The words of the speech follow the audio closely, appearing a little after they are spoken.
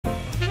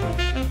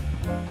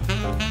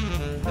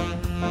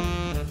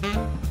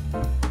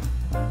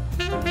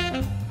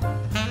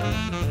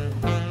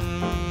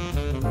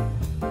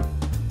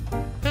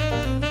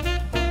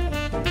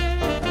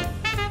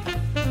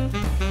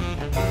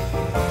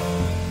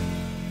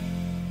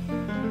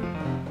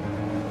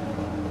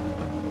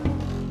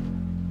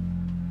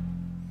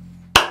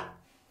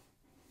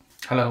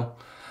Hello,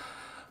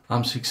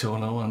 I'm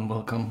Sigsolo and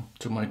welcome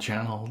to my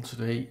channel.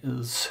 Today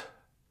is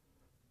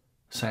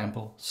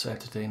sample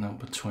Saturday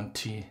number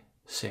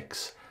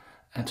 26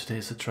 and today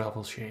is a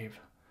travel shave.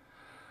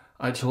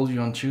 I told you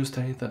on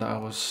Tuesday that I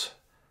was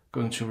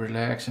going to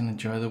relax and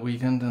enjoy the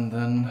weekend, and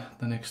then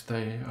the next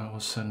day I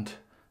was sent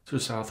to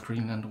South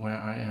Greenland where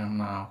I am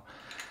now.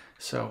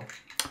 So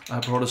I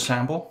brought a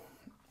sample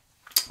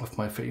of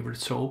my favorite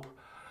soap,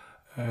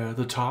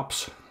 the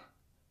Tops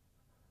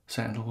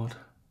Sandalwood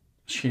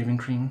shaving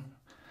cream.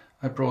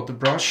 I brought the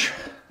brush,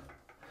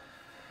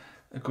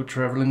 a good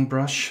traveling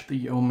brush,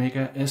 the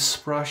Omega S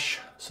brush,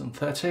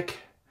 synthetic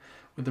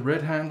with the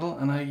red handle,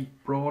 and I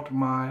brought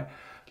my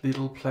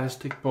little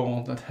plastic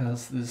ball that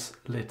has this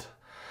lid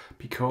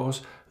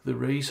because the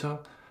razor,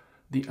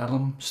 the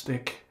alum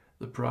stick,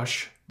 the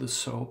brush, the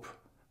soap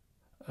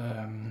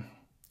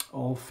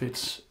all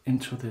fits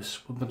into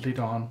this with the lid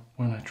on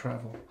when I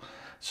travel.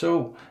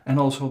 So, and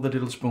also the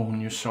little spoon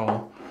you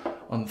saw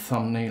on the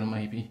thumbnail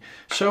maybe.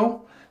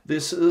 So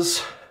this is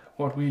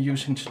what we're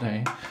using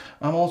today.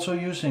 I'm also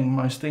using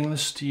my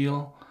stainless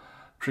steel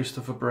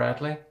Christopher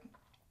Bradley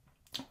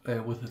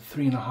with a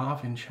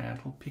 3.5 inch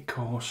handle,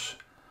 because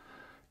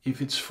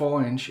if it's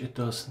 4 inch it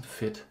doesn't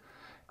fit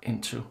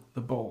into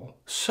the ball.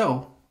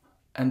 So,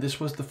 and this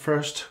was the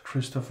first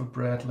Christopher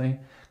Bradley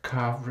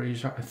Karve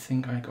razor I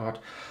think I got.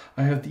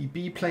 I have the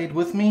B plate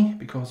with me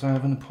because I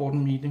have an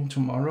important meeting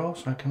tomorrow,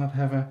 so I cannot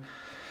have a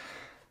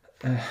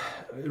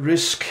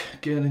risk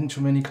getting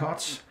too many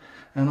cuts.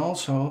 And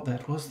also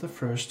that was the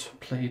first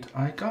plate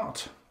I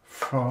got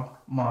for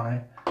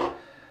my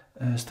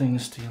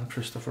stainless steel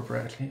Christopher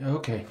Bradley.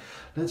 Okay,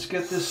 let's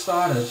get this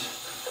started.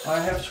 I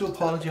have to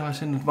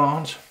apologize in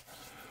advance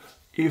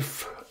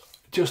if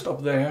just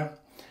up there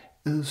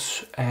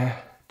is a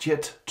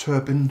jet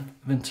turbine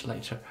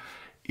ventilator.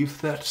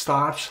 If that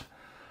starts,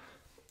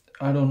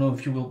 I don't know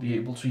if you will be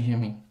able to hear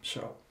me,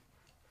 so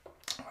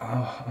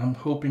I'm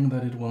hoping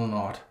that it will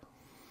not.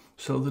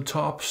 So the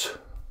Tops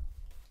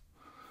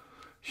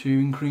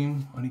shaving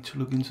cream, I need to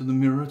look into the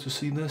mirror to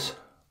see this.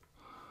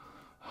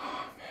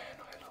 Oh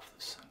man, I love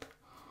this scent.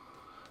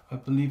 I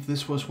believe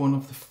this was one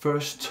of the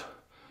first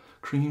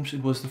creams.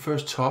 It was the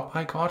first top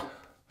I got.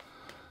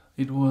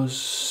 It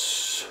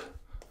was,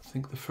 I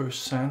think, the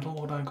first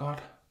Sandalwood I got.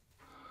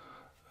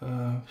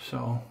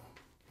 So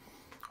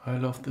I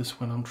love this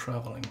when I'm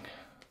traveling.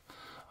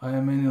 I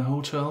am in a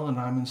hotel and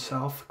I'm in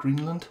South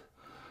Greenland.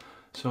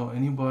 So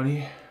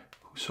anybody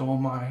who saw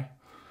my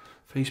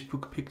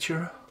Facebook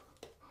picture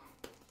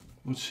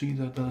would see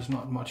that there's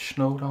not much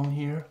snow down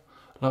here.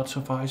 Lots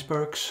of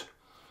icebergs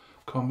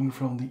coming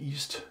from the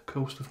east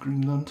coast of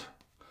Greenland.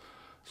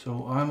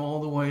 So I'm all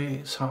the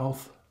way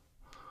south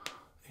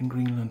in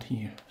Greenland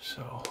here.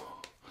 So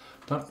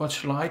not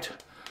much light.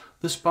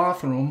 This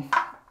bathroom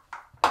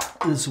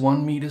is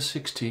 1.60 meters.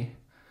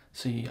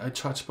 See, I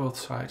touch both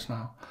sides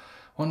now.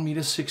 1.60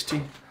 meters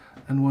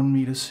and 1.60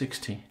 meters.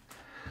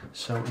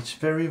 So it's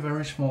very,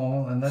 very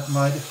small, and that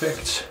might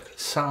affect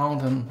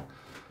sound and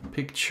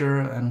picture,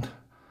 and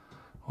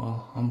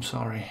well, I'm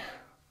sorry.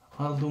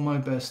 I'll do my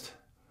best.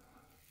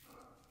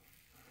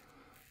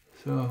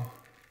 So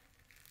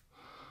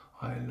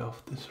I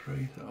love this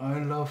razor. I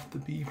love the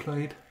B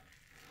plate.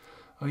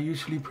 I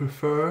usually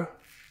prefer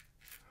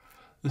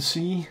the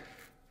C,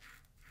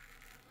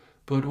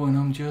 but when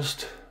I'm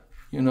just,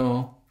 you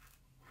know,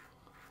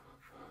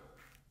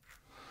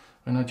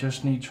 when I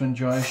just need to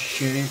enjoy a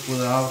shave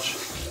without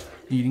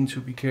needing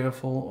to be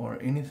careful or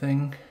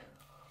anything,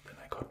 then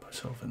I cut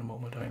myself in a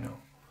moment, I know.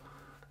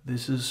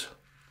 This is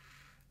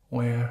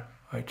where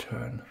I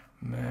turn.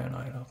 Man,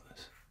 I love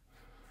this.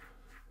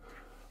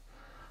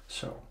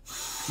 So,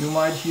 you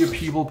might hear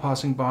people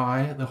passing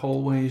by. The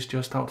hallway is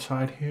just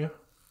outside here,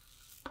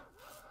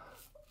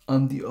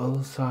 on the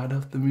other side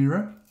of the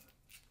mirror.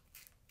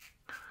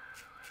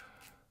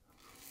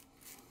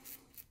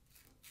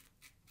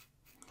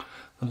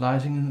 The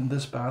lighting in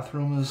this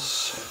bathroom is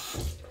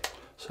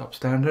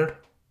substandard.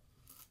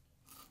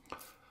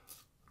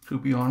 To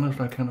be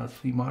honest, I cannot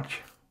see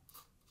much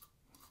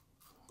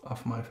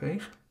of my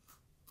face.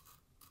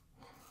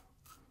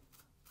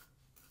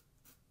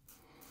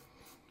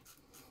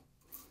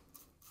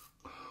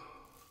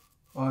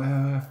 I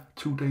have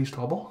 2 days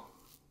double.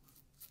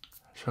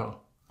 So,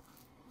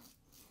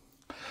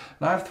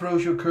 life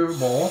throws you a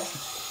curveball.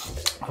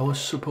 I was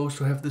supposed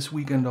to have this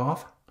weekend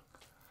off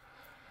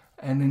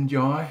and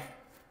enjoy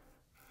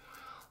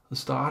the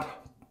start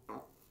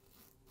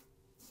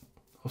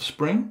of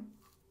spring,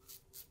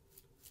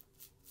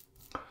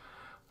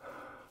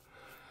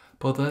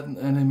 but then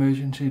an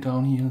emergency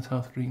down here in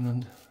South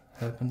Greenland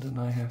happened and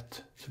I had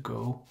to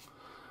go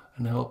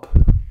and help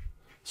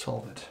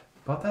solve it.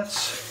 But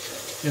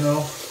that's, you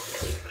know,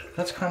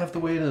 that's kind of the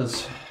way it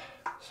is.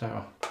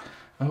 So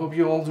I hope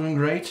you're all doing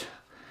great,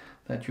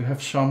 that you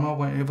have summer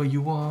wherever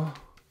you are.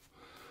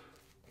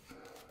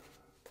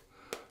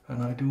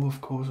 And I do,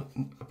 of course,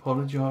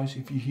 apologize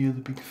if you hear the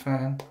big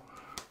fan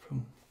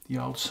from the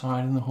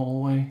outside in the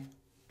hallway.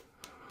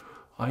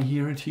 I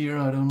hear it here.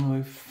 I don't know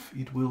if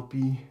it will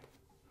be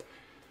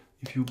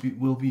if you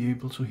will be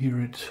able to hear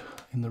it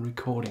in the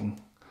recording.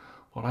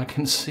 But I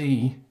can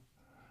see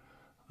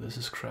this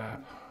is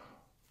crap.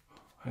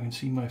 I can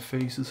see my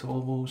face is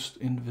almost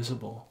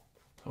invisible.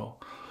 So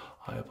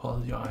I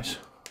apologize.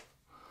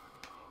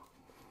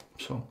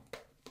 So,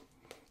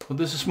 but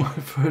this is my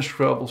first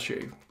travel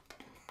shave.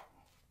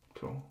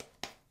 So,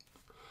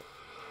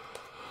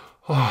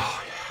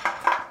 oh yeah.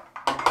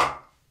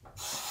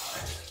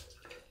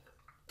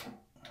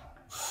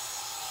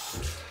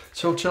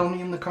 So tell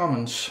me in the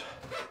comments,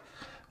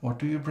 what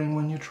do you bring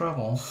when you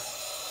travel?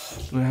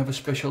 Do you have a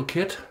special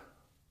kit?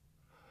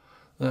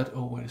 That,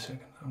 oh wait a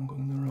second, I'm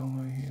going the wrong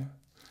way here.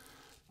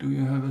 Do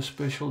you have a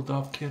special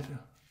dub kit,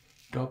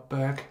 dub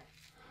bag,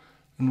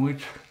 in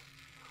which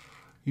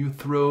you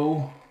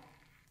throw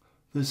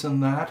this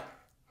and that?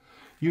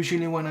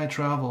 Usually when I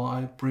travel,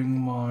 I bring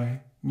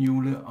my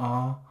Mule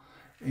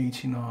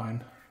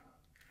R89.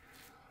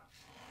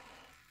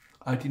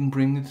 I didn't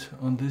bring it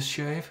on this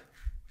shave.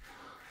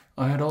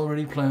 I had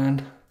already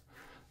planned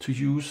to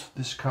use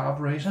this Karve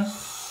razor.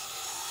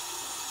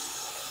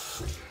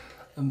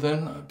 And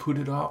then I put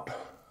it out,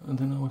 and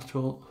then I was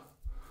told,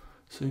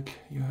 Sig,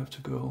 you have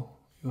to go.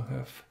 You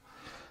have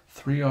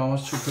 3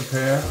 hours to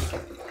prepare.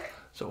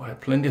 So I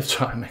had plenty of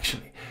time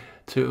actually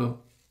to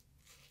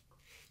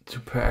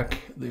pack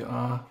the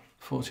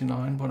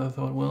R49, but I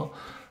thought, well,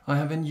 I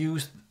haven't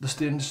used the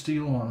stainless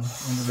steel one in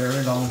a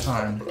very long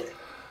time.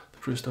 The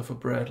Christopher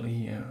Bradley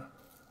here.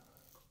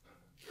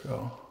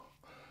 So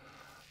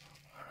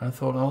I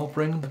thought I'll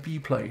bring the B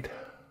plate.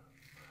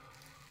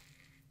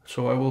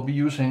 So I will be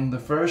using the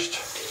first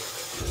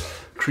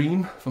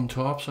cream from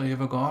Tops I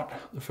ever got,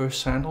 the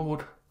first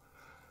Sandalwood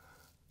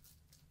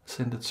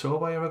scented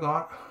soap I ever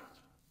got,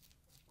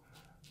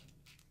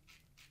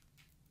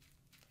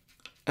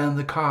 and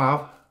the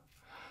Karve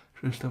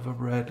Christopher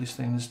Bradley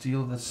stainless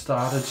steel that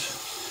started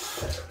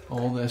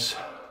all this,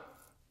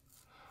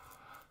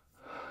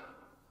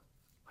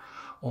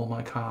 all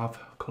my Karve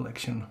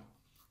collection.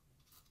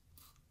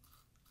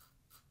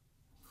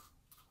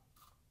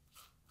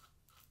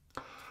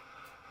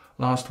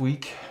 Last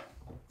week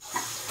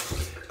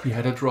we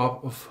had a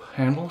drop of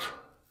handles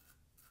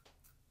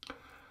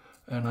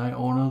and I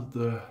ordered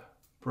the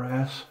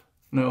brass,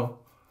 no,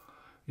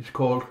 it's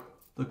called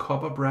the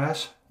copper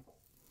brass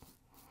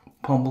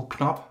pummel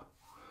knop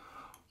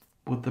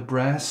with the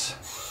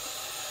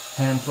brass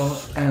handle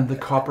and the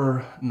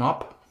copper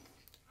knob.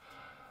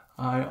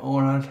 I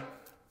ordered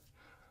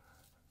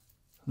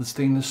the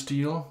stainless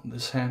steel,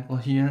 this handle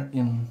here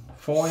in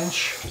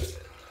 4-inch,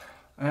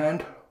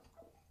 and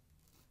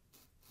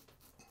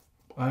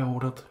I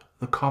ordered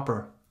the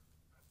copper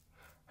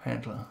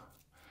handler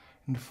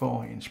in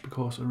 4-inch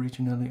because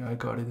originally I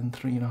got it in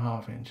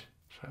 3.5-inch.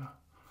 So,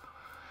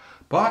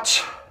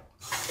 but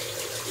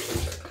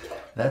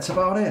that's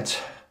about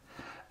it.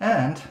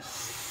 And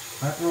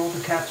I brought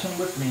the captain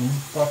with me,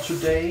 but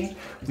today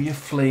we are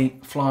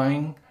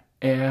flying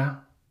air,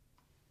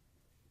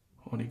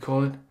 what do you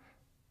call it?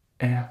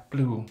 Air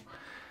blue.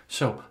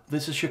 So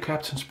this is your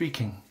captain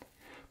speaking.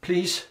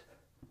 Please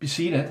be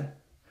seated,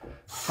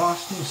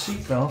 fasten your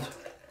seatbelt,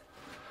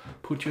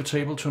 put your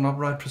table to an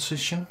upright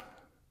position,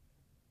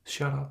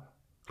 shut up,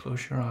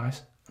 close your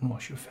eyes and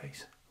wash your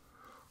face.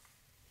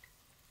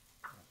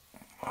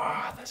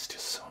 Ah, that's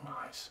just so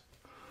nice.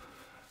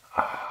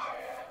 Ah,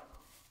 yeah.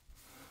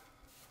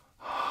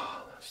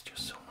 Ah, that's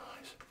just so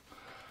nice.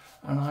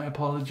 And I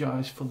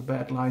apologize for the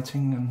bad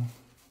lighting and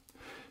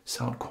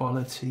sound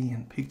quality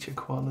and picture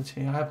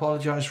quality. I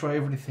apologize for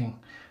everything.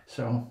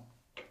 So,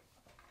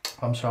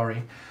 I'm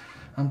sorry.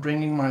 I'm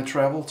bringing my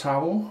travel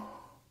towel.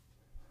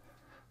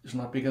 It's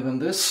not bigger than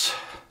this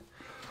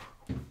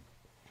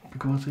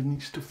because it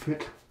needs to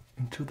fit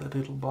into that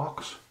little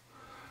box.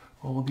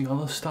 All the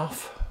other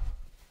stuff.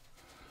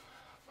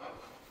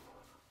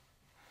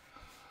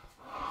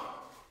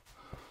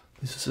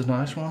 This is a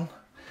nice one.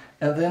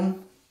 And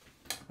then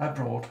I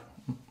brought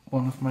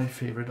one of my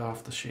favorite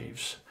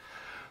aftershaves,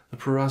 the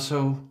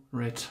Proraso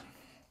Red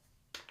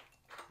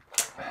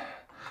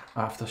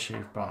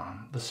aftershave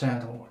balm, the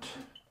Sandalwood.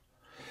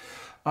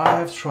 I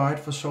have tried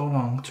for so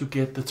long to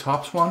get the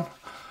Tops one,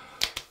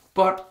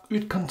 but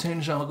it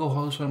contains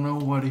alcohol, so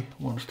nobody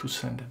wants to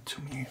send it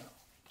to me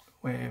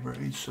wherever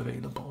it's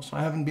available. So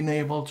I haven't been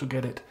able to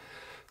get it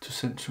to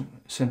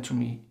send to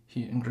me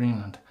here in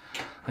Greenland.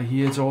 I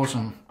hear it's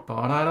awesome, but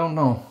I don't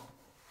know.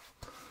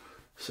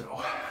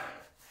 So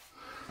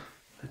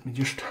let me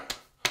just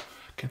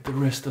get the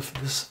rest of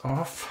this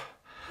off.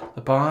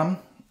 The balm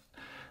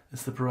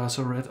is the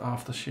Proraso Red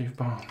aftershave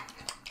balm.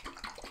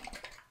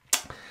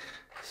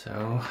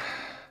 So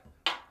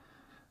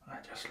I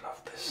just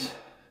love this.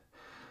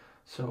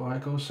 So I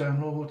go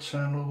sandalwood,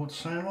 sandalwood,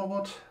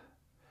 sandalwood,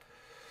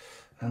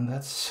 and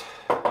that's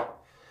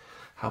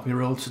how we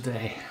roll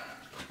today.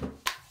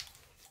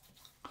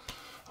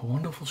 A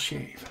wonderful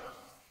shave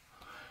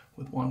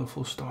with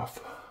wonderful stuff.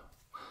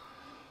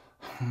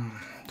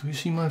 Do you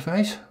see my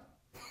face?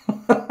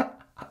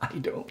 I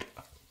don't.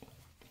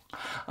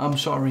 I'm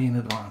sorry in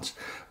advance.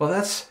 Well,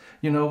 that's,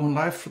 you know, when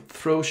life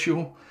throws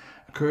you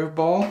a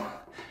curveball,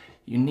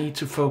 you need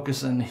to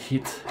focus and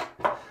hit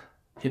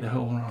a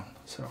home run.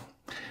 So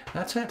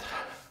that's it.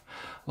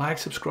 Like,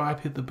 subscribe,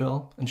 hit the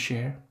bell, and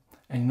share.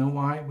 And you know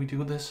why we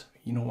do this?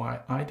 You know why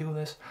I do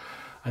this?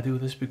 I do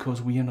this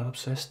because we are not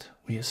obsessed.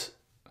 We are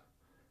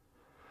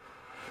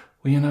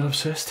not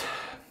obsessed.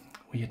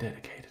 We are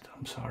dedicated.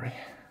 I'm sorry.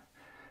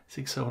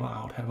 CXLI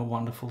out. Have a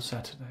wonderful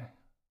Saturday.